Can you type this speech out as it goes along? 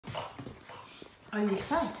Are you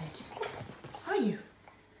excited? Are you?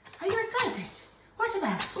 Are you excited? What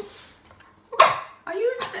about? Are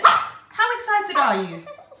you excited? How excited are you?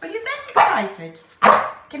 Are you that excited?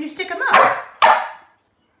 Can you stick them up?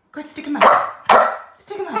 Go ahead, stick them up.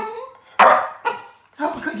 Stick them up.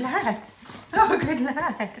 Oh, good lad. Oh, good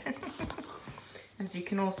lad. As you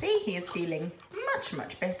can all see, he is feeling much,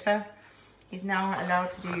 much better. He's now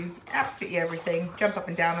allowed to do absolutely everything. Jump up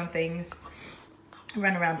and down on things.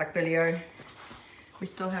 Run around like Billy-O. We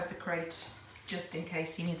still have the crate just in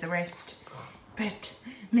case he needs a rest. But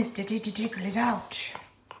Mr. Tickle is out.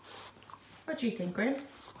 What do you think, Grim?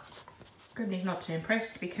 Grimney's not too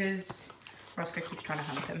impressed because Roscoe keeps trying to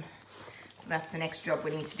hunt him. So that's the next job we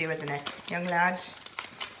need to do, isn't it? Young lad,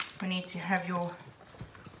 we need to have your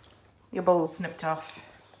balls snipped off.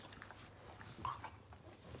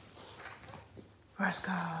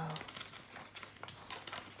 Roscoe,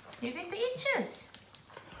 you get the itches.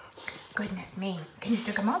 Goodness me, can you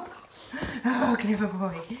stick them up? Oh, clever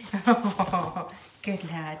boy. Oh, good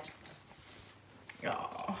lad.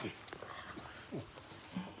 Oh. I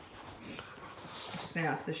just went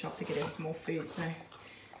out to the shop to get him some more food, so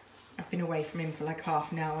I've been away from him for like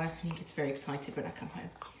half an hour and he gets very excited when I come home.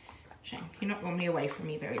 Shame, you're not normally away from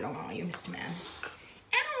me very long, are you, Mr. Man?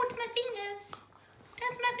 Ow, it's my fingers.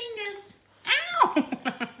 That's my fingers. Ow!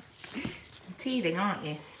 You're teething, aren't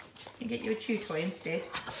you? You get you a chew toy instead.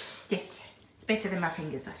 Yes, it's better than my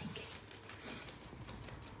fingers, I think.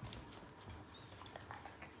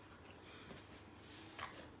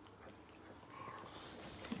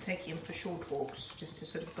 I'll take him for short walks just to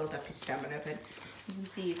sort of build up his stamina, but you can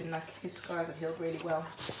see even like his scars have healed really well.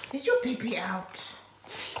 Is your pee-pee out?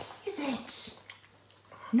 Is it?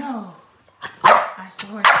 No. I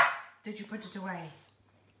saw it. Did you put it away?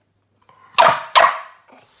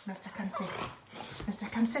 Must I come sit? Must I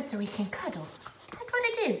come sit so we can cuddle? Is that what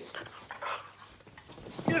it is?